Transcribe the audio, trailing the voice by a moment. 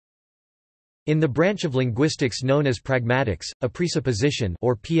In the branch of linguistics known as pragmatics, a presupposition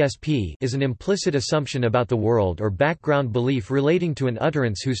or PSP is an implicit assumption about the world or background belief relating to an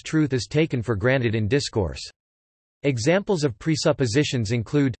utterance whose truth is taken for granted in discourse. Examples of presuppositions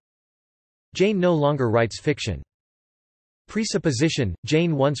include: Jane no longer writes fiction. Presupposition: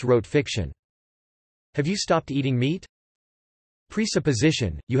 Jane once wrote fiction. Have you stopped eating meat?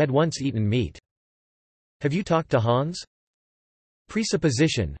 Presupposition: you had once eaten meat. Have you talked to Hans?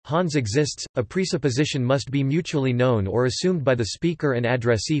 Presupposition: Hans exists. A presupposition must be mutually known or assumed by the speaker and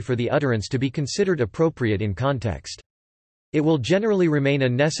addressee for the utterance to be considered appropriate in context. It will generally remain a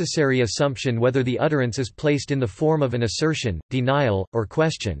necessary assumption whether the utterance is placed in the form of an assertion, denial, or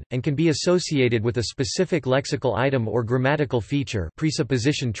question, and can be associated with a specific lexical item or grammatical feature,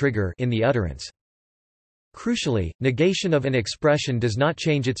 presupposition trigger, in the utterance. Crucially, negation of an expression does not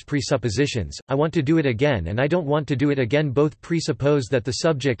change its presuppositions. I want to do it again and I don't want to do it again both presuppose that the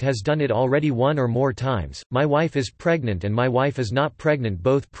subject has done it already one or more times. My wife is pregnant and my wife is not pregnant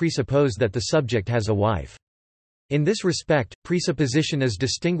both presuppose that the subject has a wife. In this respect, presupposition is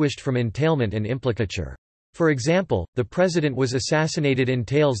distinguished from entailment and implicature. For example, the president was assassinated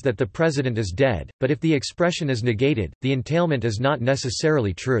entails that the president is dead, but if the expression is negated, the entailment is not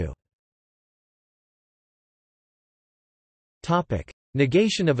necessarily true.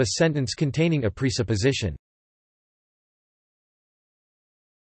 Negation of a sentence containing a presupposition.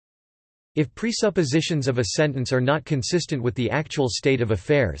 If presuppositions of a sentence are not consistent with the actual state of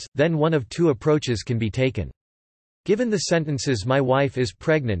affairs, then one of two approaches can be taken. Given the sentences "my wife is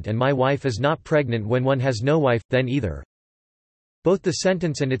pregnant" and "my wife is not pregnant" when one has no wife, then either both the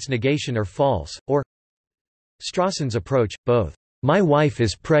sentence and its negation are false, or Strawson's approach, both "my wife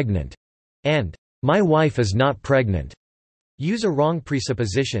is pregnant" and "my wife is not pregnant" use a wrong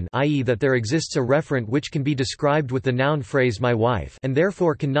presupposition, i.e. that there exists a referent which can be described with the noun phrase "my wife" and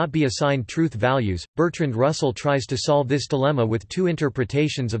therefore cannot be assigned truth values. Bertrand Russell tries to solve this dilemma with two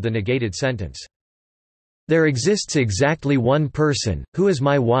interpretations of the negated sentence. There exists exactly one person, who is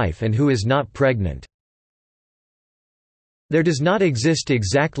my wife and who is not pregnant. There does not exist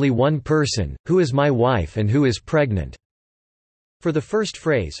exactly one person, who is my wife and who is pregnant. For the first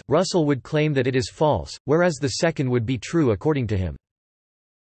phrase, Russell would claim that it is false, whereas the second would be true according to him.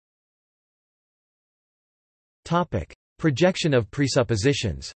 Projection of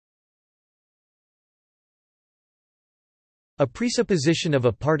presuppositions. A presupposition of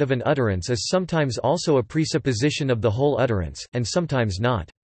a part of an utterance is sometimes also a presupposition of the whole utterance, and sometimes not.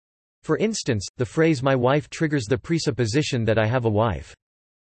 For instance, the phrase "my wife" triggers the presupposition that I have a wife.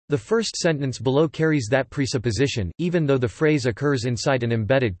 The first sentence below carries that presupposition, even though the phrase occurs inside an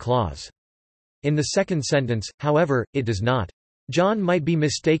embedded clause. In the second sentence, however, it does not. John might be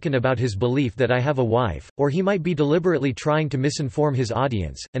mistaken about his belief that I have a wife, or he might be deliberately trying to misinform his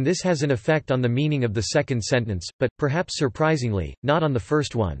audience, and this has an effect on the meaning of the second sentence, but, perhaps surprisingly, not on the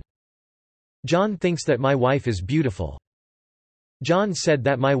first one. John thinks that my wife is beautiful. John said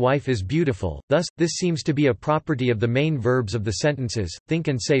that my wife is beautiful, thus, this seems to be a property of the main verbs of the sentences, think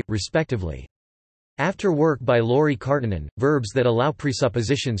and say, respectively. After work by Laurie Karttunen, verbs that allow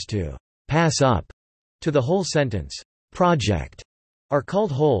presuppositions to pass up to the whole sentence, project, are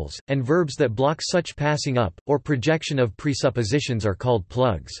called wholes, and verbs that block such passing up, or projection of presuppositions are called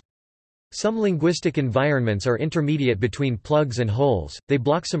plugs. Some linguistic environments are intermediate between plugs and wholes, they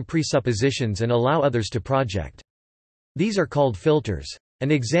block some presuppositions and allow others to project. These are called filters.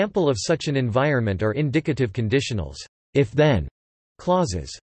 An example of such an environment are indicative conditionals, if-then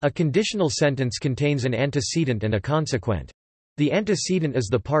clauses. A conditional sentence contains an antecedent and a consequent. The antecedent is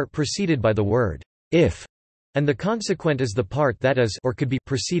the part preceded by the word if, and the consequent is the part that is or could be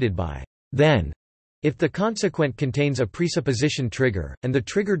preceded by then. If the consequent contains a presupposition trigger, and the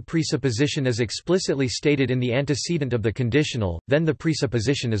triggered presupposition is explicitly stated in the antecedent of the conditional, then the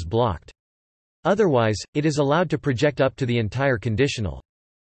presupposition is blocked. Otherwise, it is allowed to project up to the entire conditional.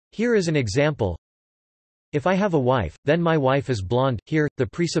 Here is an example. If I have a wife, then my wife is blonde. Here, the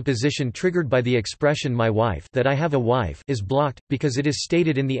presupposition triggered by the expression "my wife" that I have a wife is blocked, because it is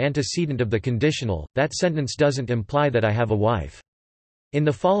stated in the antecedent of the conditional. That sentence doesn't imply that I have a wife. In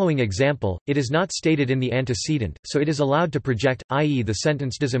the following example, it is not stated in the antecedent, so it is allowed to project, i.e. the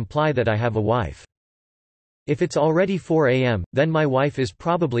sentence does imply that I have a wife. If it's already 4 a.m., then my wife is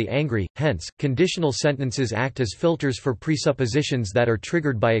probably angry. Hence, conditional sentences act as filters for presuppositions that are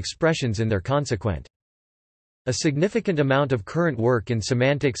triggered by expressions in their consequent. A significant amount of current work in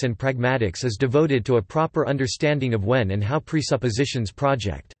semantics and pragmatics is devoted to a proper understanding of when and how presuppositions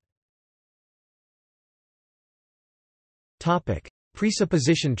project.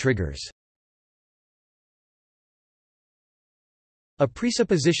 Presupposition triggers. A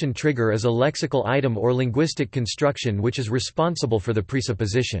presupposition trigger is a lexical item or linguistic construction which is responsible for the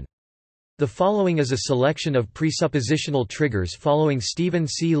presupposition. The following is a selection of presuppositional triggers following Stephen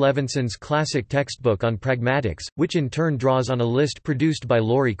C. Levinson's classic textbook on pragmatics, which in turn draws on a list produced by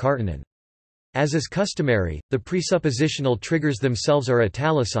Laurie Karttunen. As is customary, the presuppositional triggers themselves are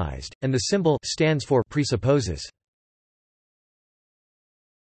italicized, and the symbol stands for presupposes.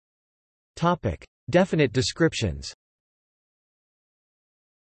 Definite descriptions.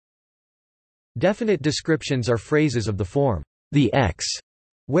 Definite descriptions are phrases of the form, the X,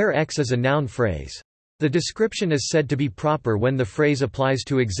 where X is a noun phrase. The description is said to be proper when the phrase applies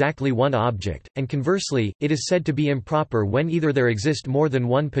to exactly one object, and conversely, it is said to be improper when either there exist more than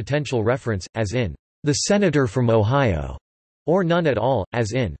one potential reference, as in, the senator from Ohio, or none at all,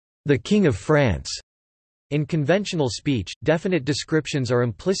 as in, the King of France. In conventional speech, definite descriptions are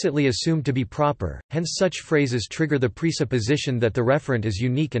implicitly assumed to be proper, hence such phrases trigger the presupposition that the referent is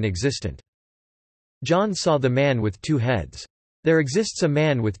unique and existent. John saw the man with two heads. There exists a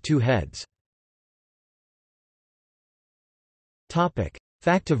man with two heads.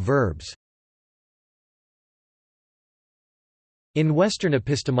 Fact of verbs. In Western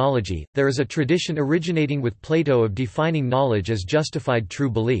epistemology, there is a tradition originating with Plato of defining knowledge as justified true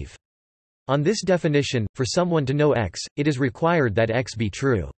belief. On this definition, for someone to know X, it is required that X be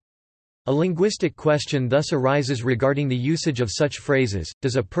true. A linguistic question thus arises regarding the usage of such phrases.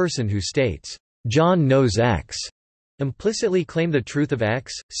 Does a person who states, "John knows X," implicitly claim the truth of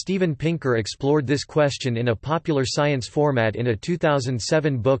X? Steven Pinker explored this question in a popular science format in a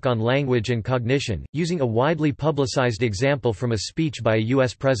 2007 book on language and cognition, using a widely publicized example from a speech by a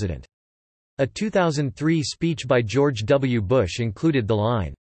U.S. president. A 2003 speech by George W. Bush included the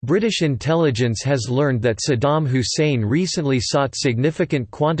line, "British intelligence has learned that Saddam Hussein recently sought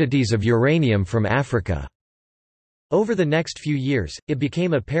significant quantities of uranium from Africa." Over the next few years, it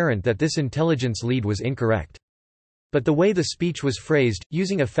became apparent that this intelligence lead was incorrect. But the way the speech was phrased,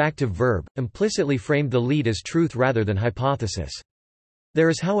 using a factive verb, implicitly framed the lead as truth rather than hypothesis. There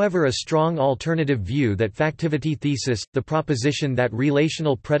is however a strong alternative view that factivity thesis, the proposition that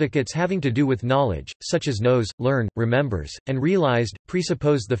relational predicates having to do with knowledge, such as knows, learn, remembers, and realized,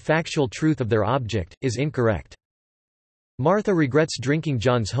 presuppose the factual truth of their object, is incorrect. Martha regrets drinking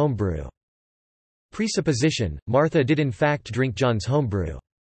John's homebrew. Presupposition, Martha did in fact drink John's homebrew.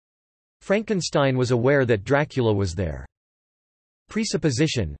 Frankenstein was aware that Dracula was there.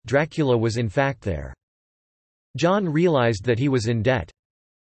 Presupposition, Dracula was in fact there. John realized that he was in debt.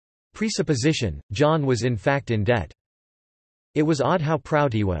 Presupposition, John was in fact in debt. It was odd how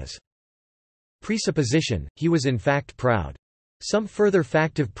proud he was. Presupposition, he was in fact proud. Some further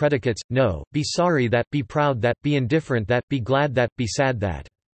factive predicates, know, be sorry that, be proud that, be indifferent that, be glad that, be sad that.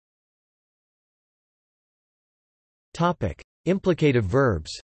 Implicative verbs.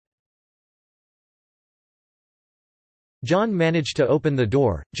 John managed to open the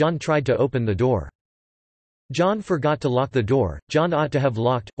door, John tried to open the door. John forgot to lock the door, John ought to have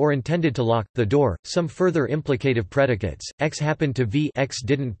locked, or intended to lock, the door. Some further implicative predicates, X happened to V, X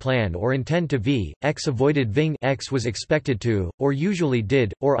didn't plan or intend to V, X avoided Ving, X was expected to, or usually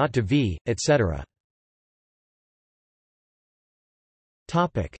did, or ought to V, etc.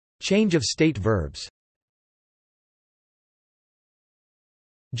 Change of state verbs.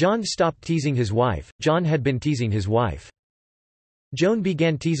 John stopped teasing his wife, John had been teasing his wife. Joan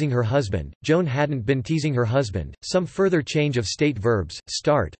began teasing her husband, Joan hadn't been teasing her husband. Some further change of state verbs,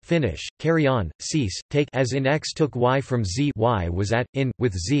 start, finish, carry on, cease, take, as in X took Y from Z, Y was at, in,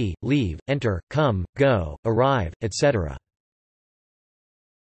 with Z, leave, enter, come, go, arrive, etc.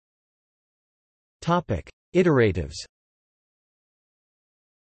 Iteratives.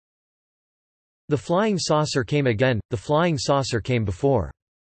 The flying saucer came again, the flying saucer came before.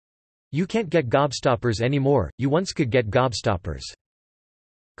 You can't get gobstoppers anymore, you once could get gobstoppers.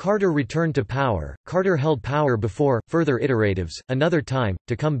 Carter returned to power, Carter held power before. Further iteratives, another time,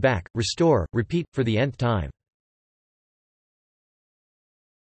 to come back, restore, repeat, for the nth time.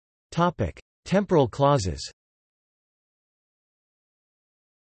 Temporal clauses.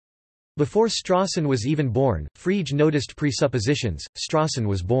 Before Strawson was even born, Frege noticed presuppositions, Strawson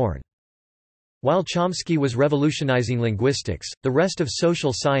was born. While Chomsky was revolutionizing linguistics, the rest of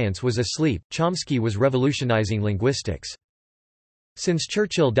social science was asleep. Chomsky was revolutionizing linguistics. Since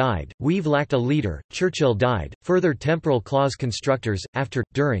Churchill died, we've lacked a leader. Churchill died. Further temporal clause constructors, after,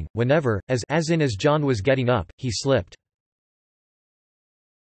 during, whenever, as in as John was getting up, he slipped.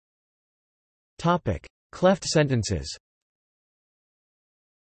 Cleft sentences.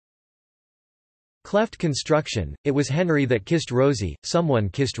 Cleft construction, it was Henry that kissed Rosie, someone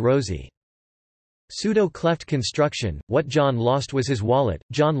kissed Rosie. Pseudo-cleft construction, what John lost was his wallet,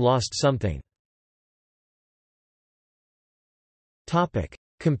 John lost something.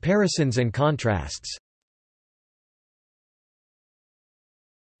 Comparisons and contrasts.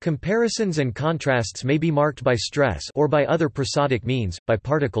 Comparisons and contrasts may be marked by stress or by other prosodic means, by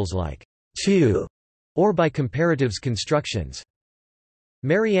particles like to, or by comparatives constructions.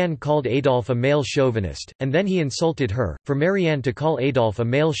 Marianne called Adolphe a male chauvinist, and then he insulted her. For Marianne to call Adolphe a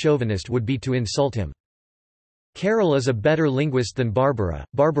male chauvinist would be to insult him. Carol is a better linguist than Barbara,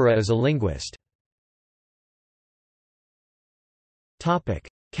 Barbara is a linguist.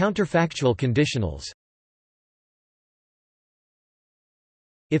 Counterfactual conditionals.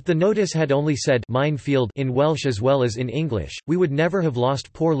 If the notice had only said minefield in Welsh as well as in English, we would never have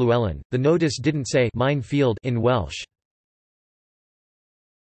lost poor Llewellyn. The notice didn't say minefield in Welsh.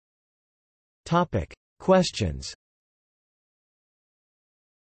 Questions.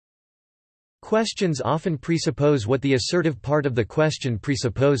 Questions often presuppose what the assertive part of the question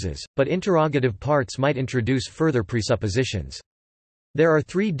presupposes, but interrogative parts might introduce further presuppositions. There are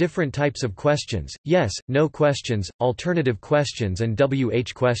three different types of questions: yes, no questions, alternative questions and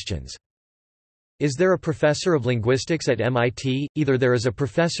WH questions. Is there a professor of linguistics at MIT? Either there is a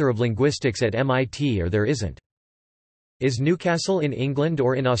professor of linguistics at MIT or there isn't. Is Newcastle in England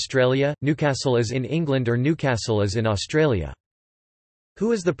or in Australia? Newcastle is in England or Newcastle is in Australia.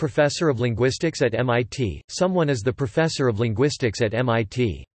 Who is the professor of linguistics at MIT? Someone is the professor of linguistics at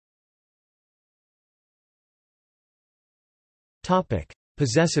MIT.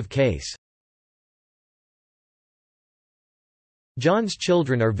 Possessive case. John's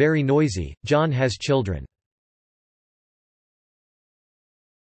children are very noisy. John has children.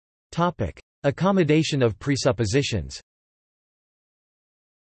 Accommodation of presuppositions.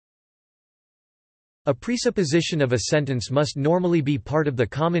 A presupposition of a sentence must normally be part of the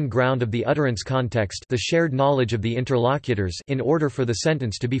common ground of the utterance context, the shared knowledge of the interlocutors, in order for the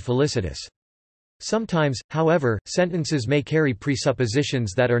sentence to be felicitous. Sometimes, however, sentences may carry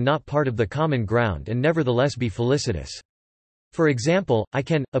presuppositions that are not part of the common ground and nevertheless be felicitous. For example, I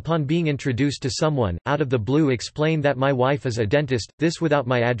can, upon being introduced to someone, out of the blue explain that my wife is a dentist, this without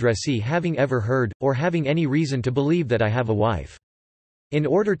my addressee having ever heard, or having any reason to believe that I have a wife. In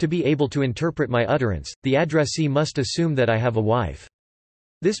order to be able to interpret my utterance, the addressee must assume that I have a wife.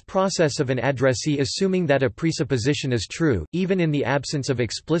 This process of an addressee assuming that a presupposition is true, even in the absence of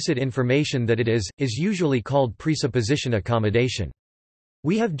explicit information that it is usually called presupposition accommodation.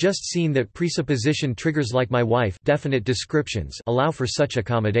 We have just seen that presupposition triggers like my wife definite descriptions allow for such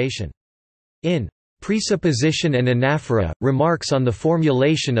accommodation. In Presupposition and Anaphora, remarks on the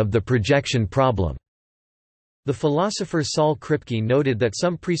formulation of the projection problem, the philosopher Saul Kripke noted that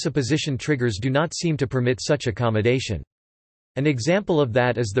some presupposition triggers do not seem to permit such accommodation. An example of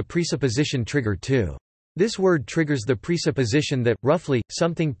that is the presupposition trigger to. This word triggers the presupposition that, roughly,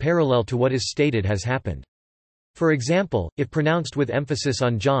 something parallel to what is stated has happened. For example, if pronounced with emphasis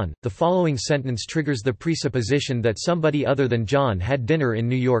on John, the following sentence triggers the presupposition that somebody other than John had dinner in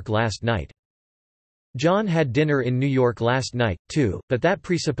New York last night. John had dinner in New York last night, too, but that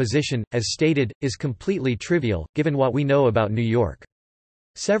presupposition, as stated, is completely trivial, given what we know about New York.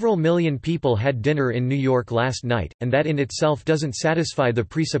 Several million people had dinner in New York last night, and that in itself doesn't satisfy the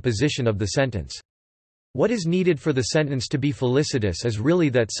presupposition of the sentence. What is needed for the sentence to be felicitous is really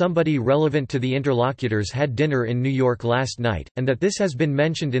that somebody relevant to the interlocutors had dinner in New York last night, and that this has been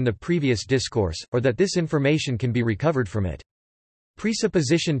mentioned in the previous discourse, or that this information can be recovered from it.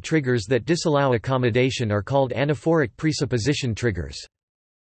 Presupposition triggers that disallow accommodation are called anaphoric presupposition triggers.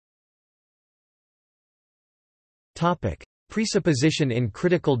 Presupposition in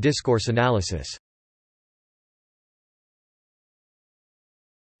critical discourse analysis.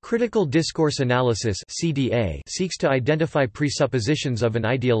 Critical discourse analysis (CDA) seeks to identify presuppositions of an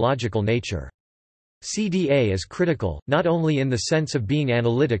ideological nature. CDA is critical, not only in the sense of being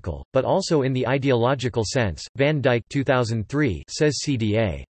analytical, but also in the ideological sense. Van Dyck 2003 says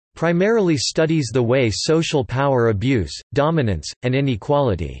CDA primarily studies the way social power abuse, dominance, and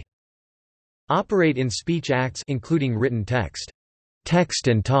inequality operate in speech acts including written text. Text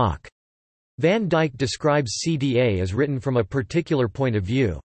and talk. Van Dyck describes CDA as written from a particular point of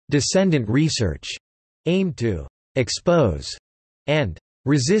view, descendant research, aimed to expose and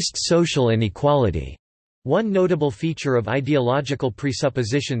resist social inequality. One notable feature of ideological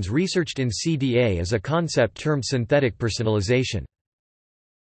presuppositions researched in CDA is a concept termed synthetic personalization.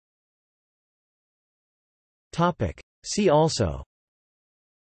 See also: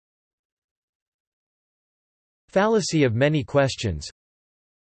 fallacy of many questions,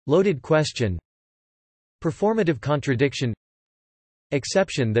 loaded question, performative contradiction,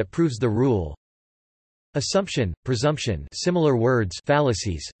 exception that proves the rule, Assumption, presumption, similar words,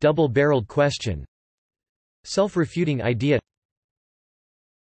 fallacies, double-barreled question. Self-refuting idea.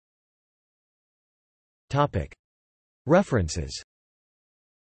 Topic. References.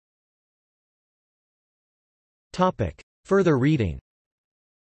 Topic. Further reading.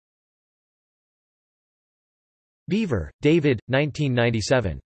 Beaver, David,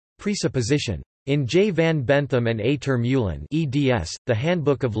 1997. Presupposition. In J. Van Bentham and A. Termeulen eds, The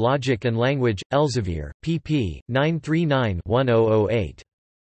Handbook of Logic and Language, Elsevier, pp. 939-1008.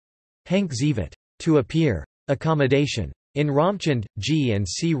 Henk Zievert. To Appear. Accommodation. In Romchand, G. and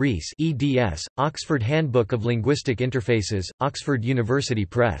C. Rees eds, Oxford Handbook of Linguistic Interfaces, Oxford University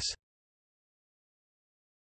Press.